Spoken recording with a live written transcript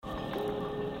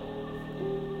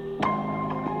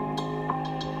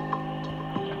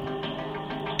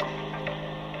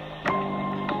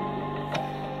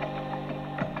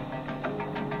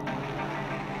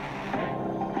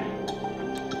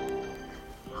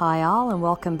Hi all, and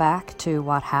welcome back to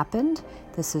What Happened.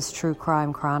 This is True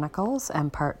Crime Chronicles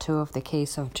and part 2 of the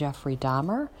Case of Jeffrey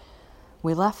Dahmer.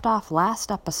 We left off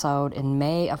last episode in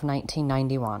May of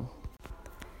 1991.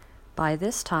 By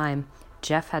this time,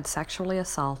 Jeff had sexually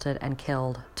assaulted and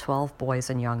killed 12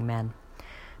 boys and young men,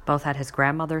 both at his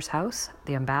grandmother's house,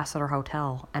 the Ambassador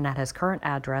Hotel, and at his current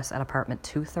address at apartment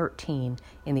 213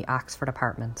 in the Oxford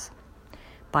Apartments.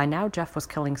 By now, Jeff was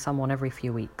killing someone every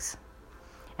few weeks.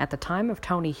 At the time of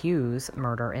Tony Hughes'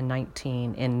 murder in May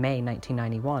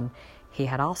 1991, he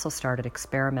had also started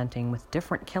experimenting with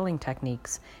different killing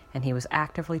techniques, and he was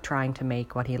actively trying to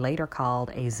make what he later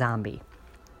called a zombie.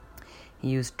 He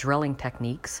used drilling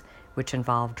techniques, which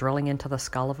involved drilling into the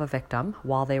skull of a victim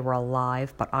while they were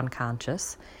alive but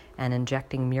unconscious, and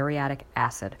injecting muriatic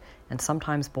acid and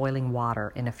sometimes boiling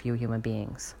water in a few human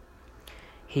beings.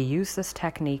 He used this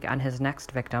technique on his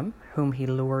next victim, whom he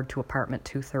lured to apartment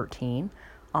 213,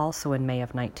 also in May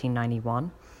of 1991,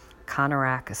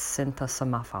 Conorak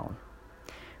Synthosomophone.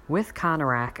 With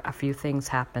Conorak, a few things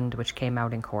happened which came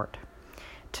out in court.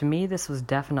 To me, this was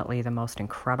definitely the most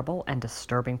incredible and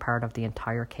disturbing part of the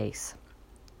entire case.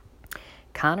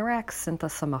 Conorak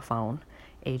Synthosomophone,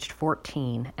 aged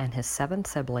 14, and his 7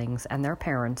 siblings and their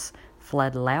parents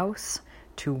fled Laos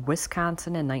to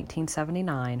Wisconsin in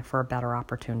 1979 for a better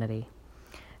opportunity.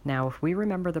 Now, if we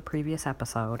remember the previous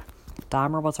episode,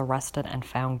 Dahmer was arrested and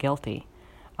found guilty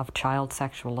of child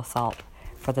sexual assault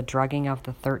for the drugging of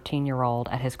the 13-year-old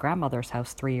at his grandmother's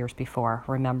house 3 years before.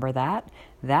 Remember that?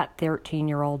 That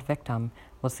 13-year-old victim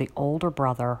was the older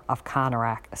brother of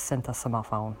Conorak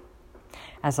Synthosomophone.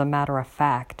 As a matter of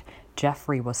fact,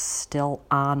 Jeffrey was still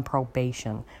on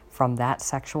probation from that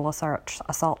sexual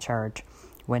assault charge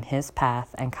when his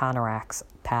path and Conorak's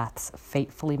paths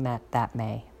fatefully met that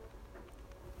May.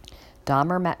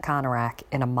 Dahmer met Conorak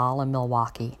in a mall in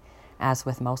Milwaukee. As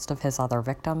with most of his other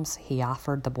victims, he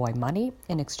offered the boy money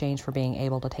in exchange for being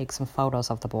able to take some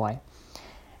photos of the boy.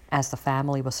 As the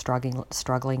family was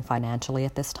struggling financially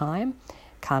at this time,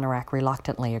 Conorak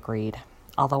reluctantly agreed,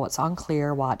 although it's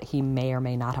unclear what he may or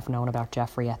may not have known about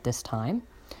Jeffrey at this time.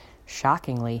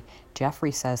 Shockingly,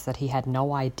 Jeffrey says that he had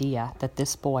no idea that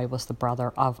this boy was the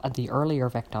brother of the earlier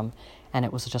victim, and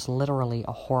it was just literally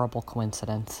a horrible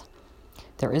coincidence.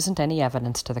 There isn't any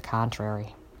evidence to the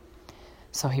contrary.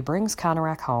 So he brings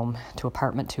Conorak home to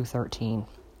apartment 213.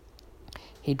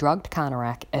 He drugged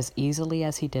Conorak as easily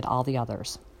as he did all the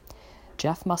others.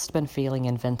 Jeff must have been feeling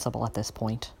invincible at this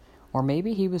point, or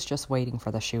maybe he was just waiting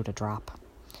for the shoe to drop.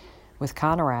 With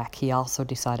Conorak, he also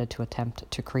decided to attempt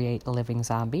to create a living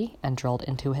zombie and drilled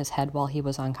into his head while he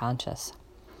was unconscious.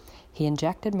 He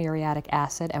injected muriatic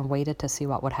acid and waited to see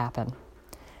what would happen.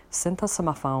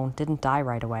 Synthosomophone didn't die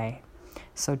right away,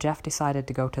 so Jeff decided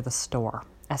to go to the store,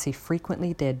 as he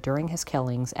frequently did during his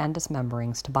killings and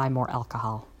dismemberings, to buy more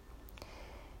alcohol.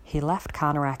 He left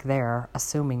Conorak there,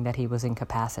 assuming that he was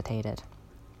incapacitated.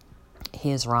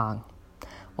 He is wrong.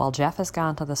 While Jeff has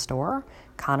gone to the store,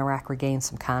 Conorak regains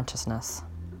some consciousness.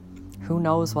 Who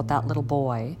knows what that little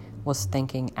boy was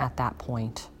thinking at that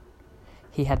point?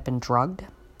 He had been drugged,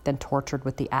 then tortured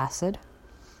with the acid.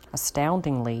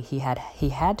 Astoundingly, he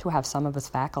had to have some of his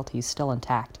faculties still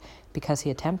intact because he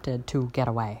attempted to get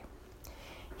away.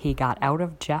 He got out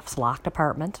of Jeff's locked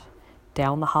apartment,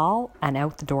 down the hall, and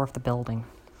out the door of the building.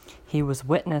 He was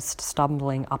witnessed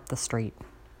stumbling up the street.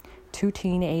 2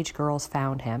 teenage girls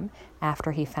found him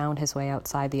after he found his way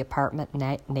outside the apartment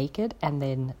naked and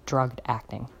then drugged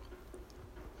acting.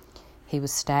 He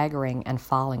was staggering and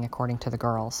falling, according to the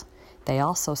girls. They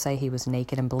also say he was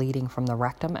naked and bleeding from the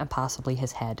rectum and possibly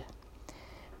his head.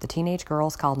 The teenage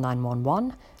girls called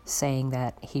 911, saying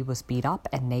that he was beat up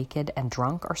and naked and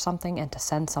drunk or something and to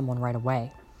send someone right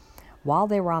away. While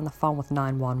they were on the phone with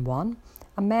 911,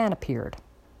 a man appeared.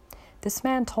 This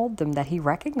man told them that he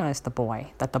recognized the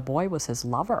boy, that the boy was his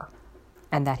lover,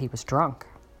 and that he was drunk.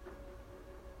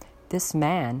 This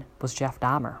man was Jeff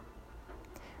Dahmer.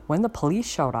 When the police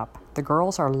showed up, the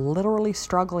girls are literally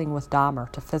struggling with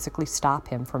Dahmer to physically stop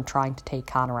him from trying to take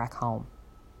Conorak home.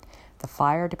 The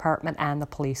fire department and the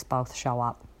police both show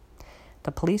up.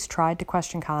 The police tried to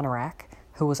question Conorak,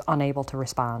 who was unable to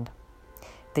respond.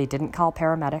 They didn't call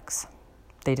paramedics.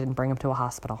 They didn't bring him to a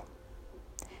hospital.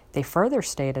 They further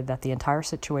stated that the entire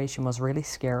situation was really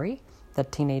scary, the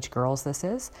teenage girls this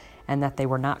is, and that they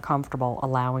were not comfortable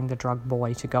allowing the drugged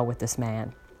boy to go with this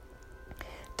man.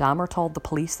 Dahmer told the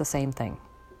police the same thing.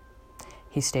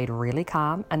 He stayed really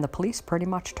calm, and the police pretty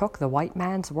much took the white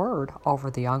man's word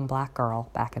over the young black girl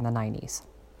back in the 90s.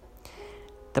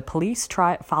 The police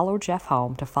followed Jeff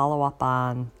home to follow up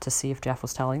to see if Jeff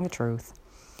was telling the truth.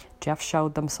 Jeff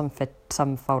showed them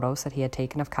some photos that he had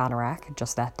taken of Conorak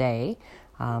just that day,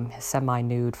 his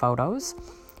semi-nude photos.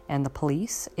 And the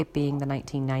police, it being the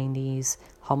 1990s,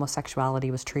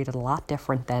 homosexuality was treated a lot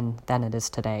different than it is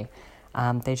today.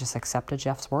 They just accepted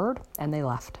Jeff's word and they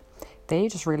left. They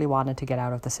just really wanted to get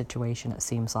out of the situation, it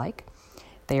seems like.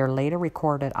 They are later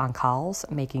recorded on calls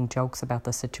making jokes about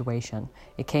the situation.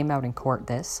 It came out in court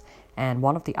and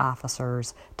one of the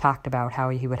officers talked about how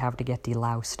he would have to get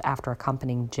deloused after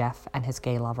accompanying Jeff and his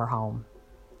gay lover home.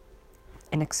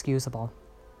 Inexcusable,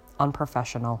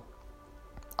 unprofessional,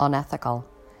 unethical,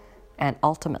 and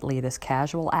ultimately this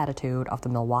casual attitude of the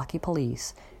Milwaukee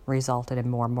police resulted in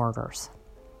more murders.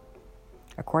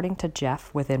 According to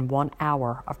Jeff, within 1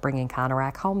 hour of bringing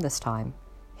Conorak home this time,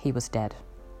 he was dead.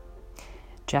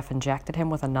 Jeff injected him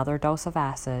with another dose of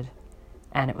acid,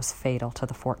 and it was fatal to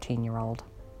the 14-year-old.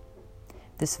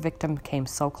 This victim came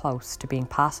so close to being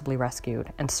possibly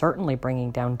rescued and certainly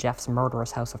bringing down Jeff's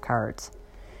murderous house of cards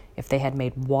if they had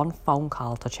made one phone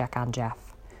call to check on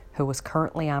Jeff, who was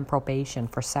currently on probation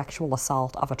for sexual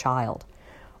assault of a child,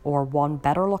 or one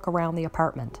better look around the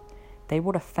apartment. They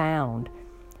would have found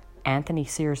Anthony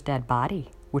Sears' dead body,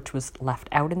 which was left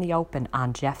out in the open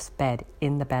on Jeff's bed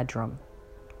in the bedroom.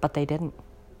 But they didn't.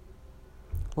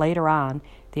 Later on,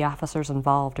 the officers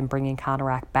involved in bringing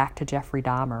Conorak back to Jeffrey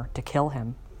Dahmer to kill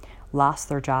him lost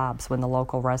their jobs when the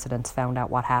local residents found out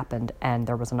what happened and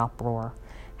there was an uproar.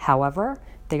 However,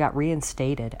 they got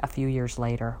reinstated a few years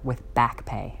later with back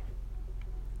pay.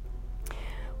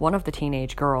 One of the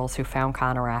teenage girls who found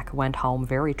Conorak went home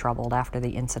very troubled after the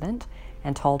incident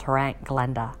and told her aunt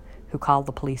Glenda, who called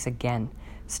the police again,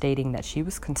 stating that she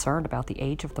was concerned about the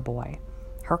age of the boy.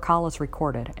 Her call is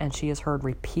recorded, and she is heard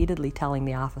repeatedly telling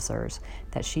the officers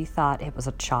that she thought it was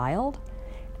a child,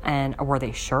 and were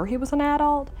they sure he was an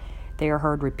adult? They are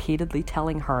heard repeatedly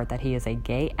telling her that he is a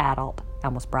gay adult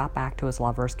and was brought back to his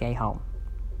lover's gay home.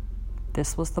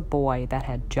 This was the boy that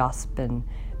had just been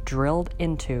drilled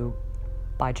into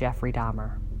by Jeffrey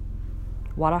Dahmer.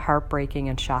 What a heartbreaking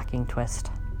and shocking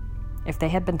twist. If they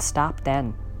had been stopped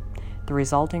then, the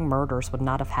resulting murders would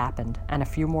not have happened, and a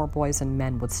few more boys and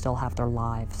men would still have their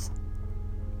lives.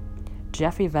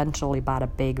 Jeff eventually bought a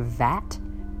big vat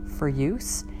for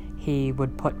use. He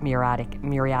would put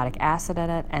muriatic acid in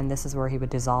it, and this is where he would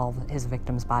dissolve his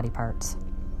victims' body parts.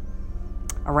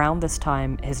 Around this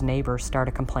time, his neighbors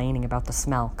started complaining about the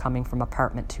smell coming from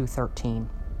apartment 213.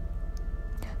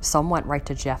 Some went right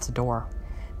to Jeff's door.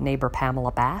 Neighbor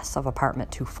Pamela Bass of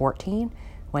apartment 214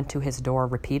 went to his door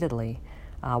repeatedly.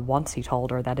 Once he told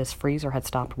her that his freezer had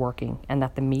stopped working and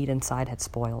that the meat inside had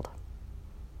spoiled.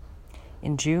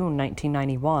 In June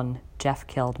 1991, Jeff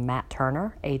killed Matt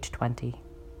Turner, age 20.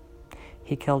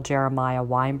 He killed Jeremiah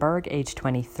Weinberg, age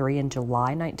 23, in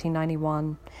July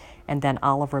 1991, and then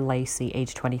Oliver Lacey,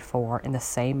 age 24, in the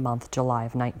same month, July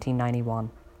of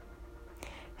 1991.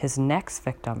 His next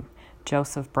victim,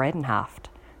 Joseph Bredenhoft,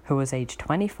 who was age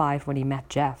 25 when he met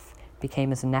Jeff, became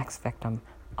his next victim,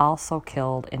 also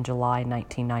killed in July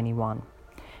 1991.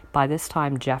 By this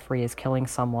time, Jeffrey is killing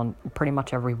someone pretty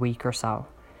much every week or so.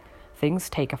 Things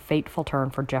take a fateful turn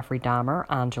for Jeffrey Dahmer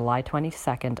on July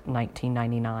 22nd,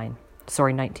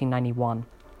 1991.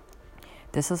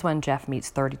 This is when Jeff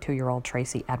meets 32-year-old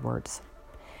Tracy Edwards.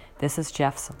 This is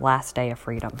Jeff's last day of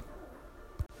freedom.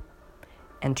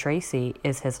 And Tracy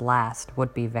is his last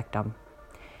would-be victim.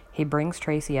 He brings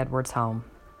Tracy Edwards home.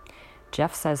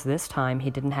 Jeff says this time he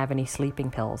didn't have any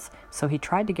sleeping pills, so he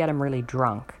tried to get him really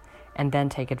drunk and then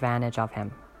take advantage of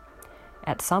him.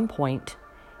 At some point,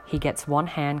 he gets one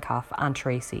handcuff on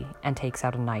Tracy and takes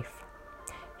out a knife.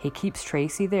 He keeps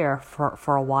Tracy there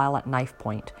for a while at knife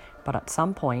point, but at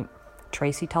some point,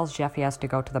 Tracy tells Jeff he has to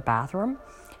go to the bathroom,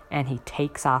 and he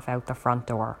takes off out the front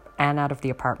door and out of the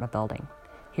apartment building.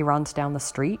 He runs down the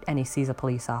street and he sees a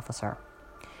police officer.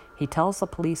 He tells the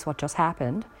police what just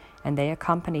happened, and they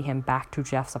accompany him back to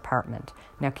Jeff's apartment.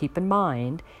 Now keep in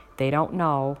mind, they don't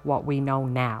know what we know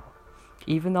now.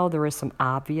 Even though there is some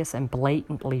obvious and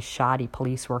blatantly shoddy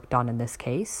police work done in this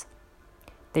case,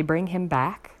 they bring him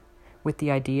back with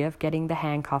the idea of getting the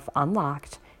handcuff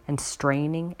unlocked and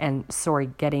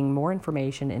getting more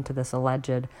information into this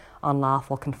alleged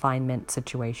unlawful confinement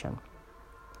situation.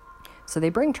 So they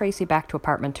bring Tracy back to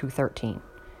apartment 213.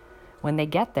 When they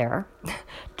get there,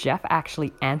 Jeff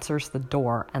actually answers the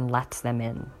door and lets them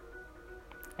in.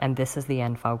 And this is the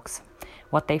end, folks.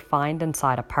 What they find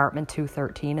inside apartment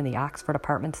 213 in the Oxford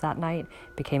Apartments that night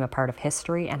became a part of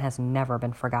history and has never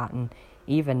been forgotten,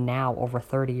 even now over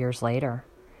 30 years later.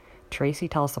 Tracy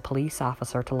tells the police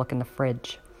officer to look in the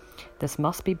fridge. This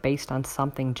must be based on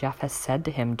something Jeff has said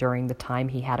to him during the time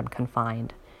he had him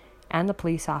confined. And the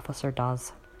police officer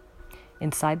does.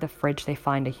 Inside the fridge, they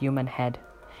find a human head.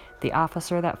 The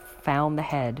officer that found the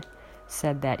head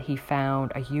said that he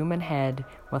found a human head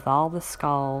with all the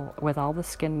skull, with all the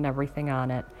skin and everything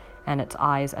on it, and its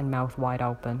eyes and mouth wide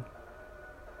open.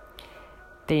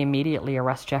 They immediately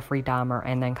arrest Jeffrey Dahmer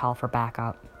and then call for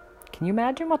backup. Can you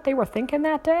imagine what they were thinking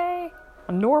that day?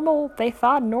 They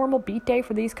thought a normal beat day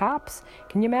for these cops?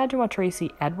 Can you imagine what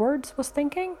Tracy Edwards was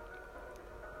thinking?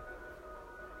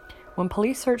 When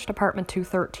police searched apartment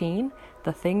 213,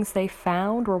 the things they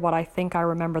found were what I think I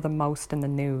remember the most in the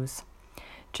news.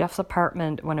 Jeff's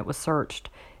apartment, when it was searched,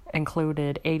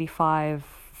 included 85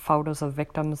 photos of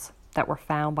victims that were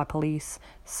found by police,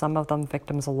 some of them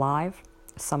victims alive,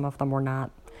 some of them were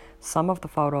not. Some of the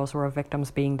photos were of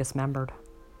victims being dismembered.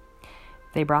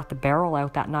 They brought the barrel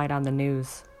out that night on the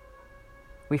news.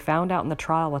 We found out in the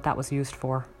trial what that was used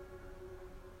for.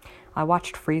 I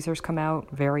watched freezers come out,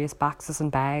 various boxes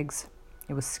and bags.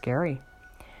 It was scary.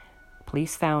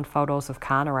 Police found photos of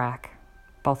Conorak,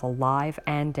 both alive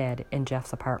and dead, in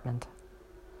Jeff's apartment.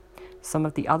 Some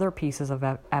of the other pieces of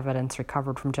evidence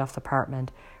recovered from Jeff's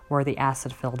apartment were the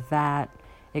acid-filled vat.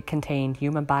 It contained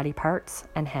human body parts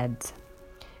and heads.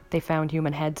 They found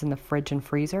human heads in the fridge and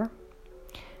freezer,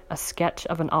 a sketch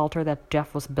of an altar that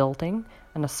Jeff was building,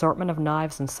 an assortment of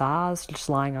knives and saws just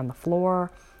lying on the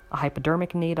floor, a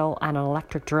hypodermic needle, and an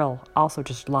electric drill also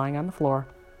just lying on the floor.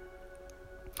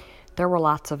 There were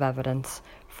lots of evidence,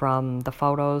 from the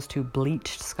photos to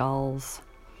bleached skulls.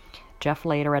 Jeff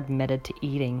later admitted to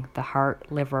eating the heart,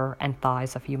 liver, and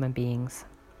thighs of human beings.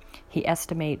 He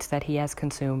estimates that he has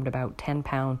consumed about 10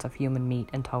 pounds of human meat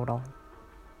in total.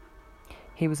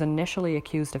 He was initially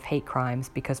accused of hate crimes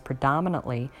because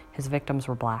predominantly his victims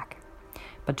were black.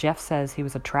 But Jeff says he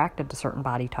was attracted to certain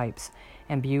body types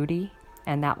and beauty,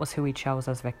 and that was who he chose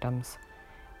as victims.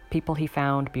 People he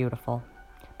found beautiful.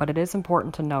 But it is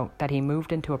important to note that he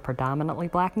moved into a predominantly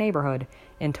black neighborhood,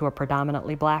 into a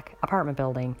predominantly black apartment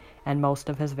building, and most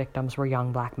of his victims were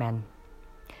young black men.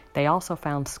 They also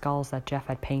found skulls that Jeff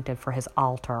had painted for his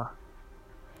altar.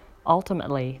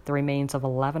 Ultimately, the remains of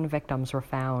 11 victims were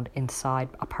found inside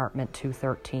apartment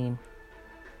 213.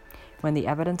 When the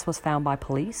evidence was found by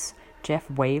police, Jeff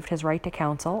waived his right to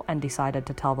counsel and decided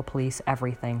to tell the police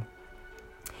everything.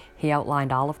 He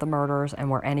outlined all of the murders and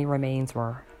where any remains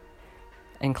were,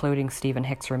 including Stephen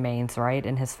Hicks' remains, right,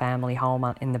 in his family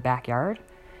home in the backyard.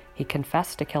 He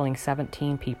confessed to killing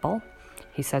 17 people.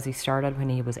 He says he started when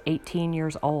he was 18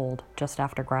 years old, just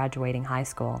after graduating high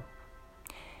school.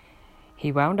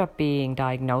 He wound up being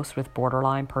diagnosed with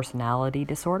borderline personality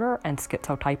disorder and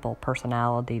schizotypal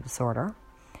personality disorder.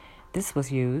 This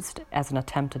was used as an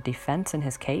attempted defense in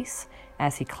his case,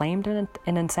 as he claimed an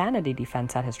insanity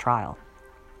defense at his trial.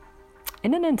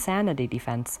 In an insanity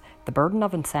defense, the burden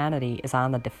of insanity is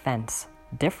on the defense,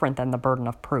 different than the burden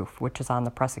of proof, which is on the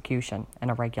prosecution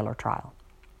in a regular trial.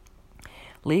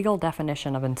 Legal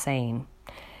definition of insane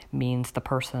means the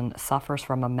person suffers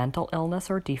from a mental illness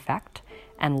or defect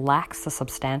and lacks the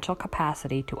substantial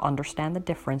capacity to understand the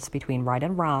difference between right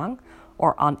and wrong,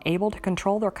 or unable to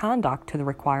control their conduct to the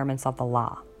requirements of the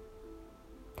law.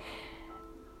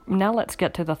 Now let's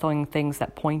get to the things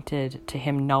that pointed to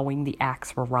him knowing the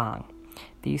acts were wrong.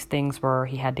 These things were: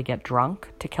 he had to get drunk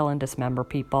to kill and dismember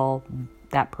people.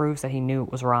 That proves that he knew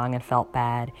it was wrong and felt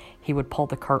bad. He would pull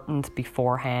the curtains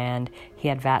beforehand. He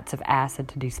had vats of acid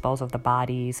to dispose of the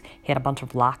bodies. He had a bunch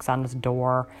of locks on his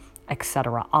door,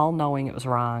 etc., all knowing it was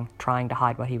wrong, trying to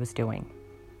hide what he was doing.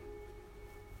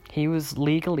 He was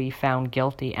legally found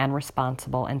guilty and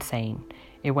responsible and sane.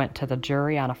 It went to the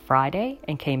jury on a Friday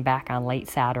and came back on late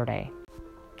Saturday.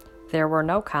 There were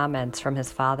no comments from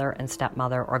his father and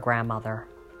stepmother or grandmother.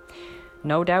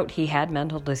 No doubt he had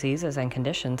mental diseases and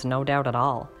conditions, no doubt at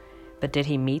all. But did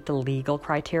he meet the legal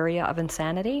criteria of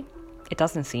insanity? It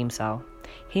doesn't seem so.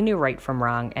 He knew right from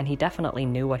wrong, and he definitely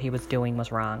knew what he was doing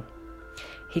was wrong.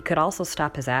 He could also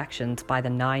stop his actions by the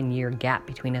 9-year gap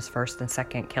between his first and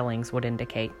second killings would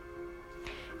indicate.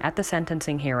 At the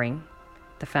sentencing hearing,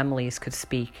 the families could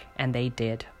speak, and they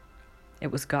did.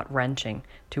 It was gut-wrenching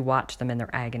to watch them in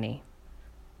their agony.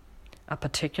 A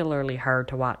particularly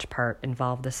hard-to-watch part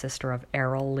involved the sister of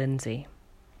Errol Lindsay.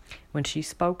 When she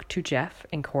spoke to Jeff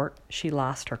in court, she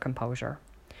lost her composure.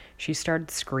 She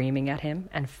started screaming at him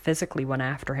and physically went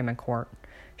after him in court.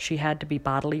 She had to be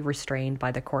bodily restrained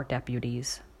by the court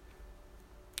deputies.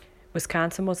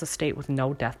 Wisconsin was a state with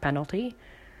no death penalty,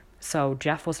 so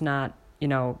Jeff was not,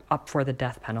 up for the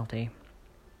death penalty.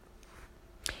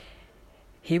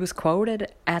 He was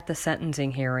quoted at the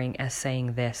sentencing hearing as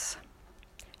saying this: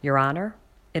 "Your Honor,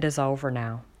 it is over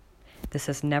now. This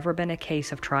has never been a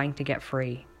case of trying to get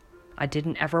free. I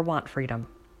didn't ever want freedom.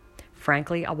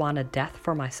 Frankly, I wanted death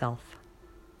for myself.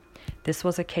 This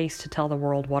was a case to tell the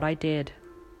world what I did.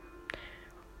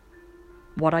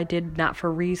 What I did not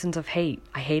for reasons of hate.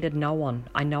 I hated no one.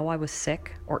 I know I was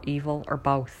sick or evil or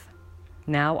both.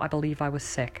 Now I believe I was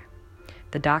sick.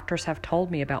 The doctors have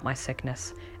told me about my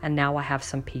sickness, and now I have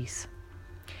some peace.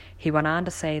 He went on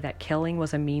to say that killing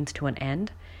was a means to an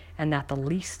end, and that the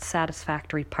least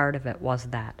satisfactory part of it was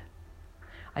that.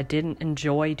 I didn't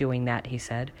enjoy doing that, he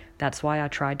said. That's why I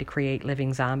tried to create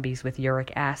living zombies with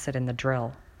uric acid in the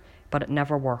drill. But it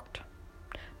never worked.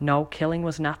 No, killing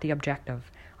was not the objective.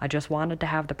 I just wanted to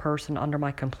have the person under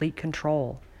my complete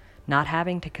control, not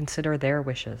having to consider their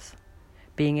wishes,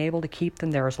 being able to keep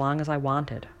them there as long as I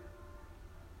wanted.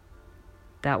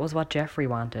 That was what Jeffrey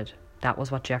wanted. That was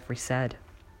what Jeffrey said.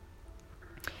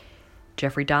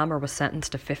 Jeffrey Dahmer was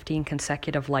sentenced to 15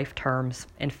 consecutive life terms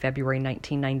in February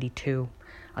 1992,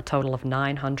 a total of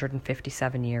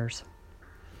 957 years.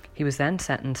 He was then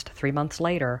sentenced 3 months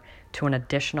later to an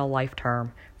additional life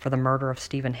term for the murder of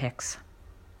Stephen Hicks.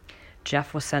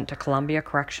 Jeff was sent to Columbia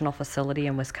Correctional Facility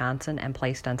in Wisconsin and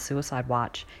placed on suicide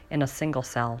watch in a single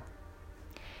cell.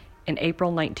 In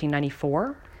April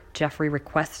 1994, Jeffrey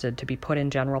requested to be put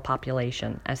in general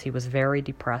population as he was very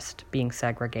depressed being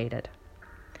segregated.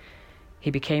 He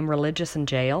became religious in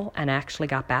jail and actually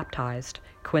got baptized.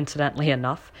 Coincidentally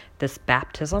enough, this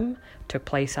baptism took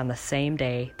place on the same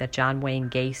day that John Wayne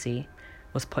Gacy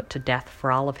was put to death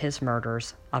for all of his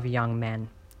murders of young men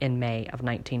in May of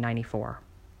 1994.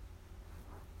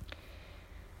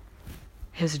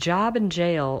 His job in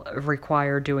jail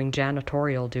required doing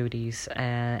janitorial duties,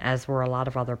 as were a lot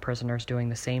of other prisoners doing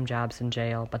the same jobs in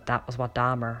jail, but that was what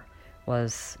Dahmer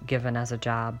was given as a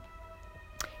job.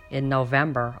 In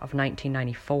November of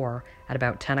 1994, at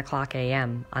about 10 o'clock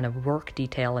a.m., on a work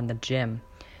detail in the gym,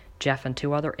 Jeff and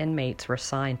 2 other inmates were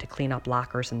assigned to clean up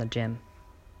lockers in the gym.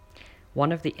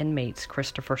 One of the inmates,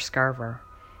 Christopher Scarver,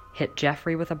 hit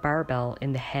Jeffrey with a barbell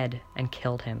in the head and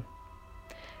killed him.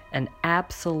 An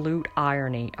absolute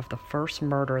irony of the first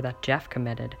murder that Jeff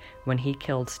committed when he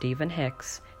killed Stephen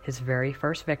Hicks, his very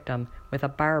first victim, with a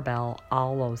barbell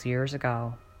all those years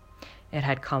ago. It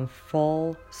had come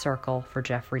full circle for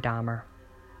Jeffrey Dahmer.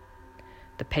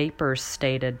 The papers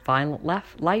stated violent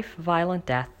life, violent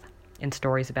death in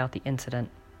stories about the incident.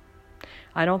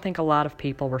 I don't think a lot of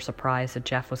people were surprised that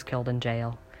Jeff was killed in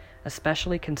jail,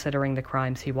 especially considering the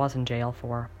crimes he was in jail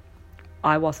for.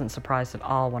 I wasn't surprised at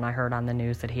all when I heard on the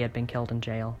news that he had been killed in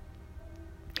jail.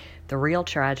 The real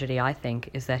tragedy, I think,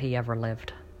 is that he ever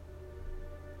lived.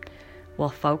 Well,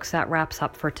 folks, that wraps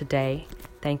up for today.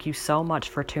 Thank you so much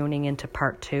for tuning into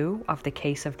part 2 of the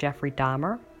Case of Jeffrey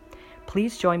Dahmer.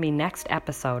 Please join me next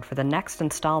episode for the next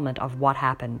installment of What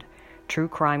Happened, True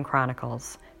Crime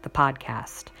Chronicles, the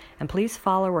podcast. And please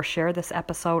follow or share this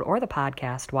episode or the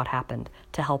podcast, What Happened,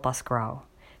 to help us grow.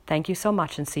 Thank you so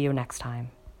much and see you next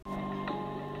time.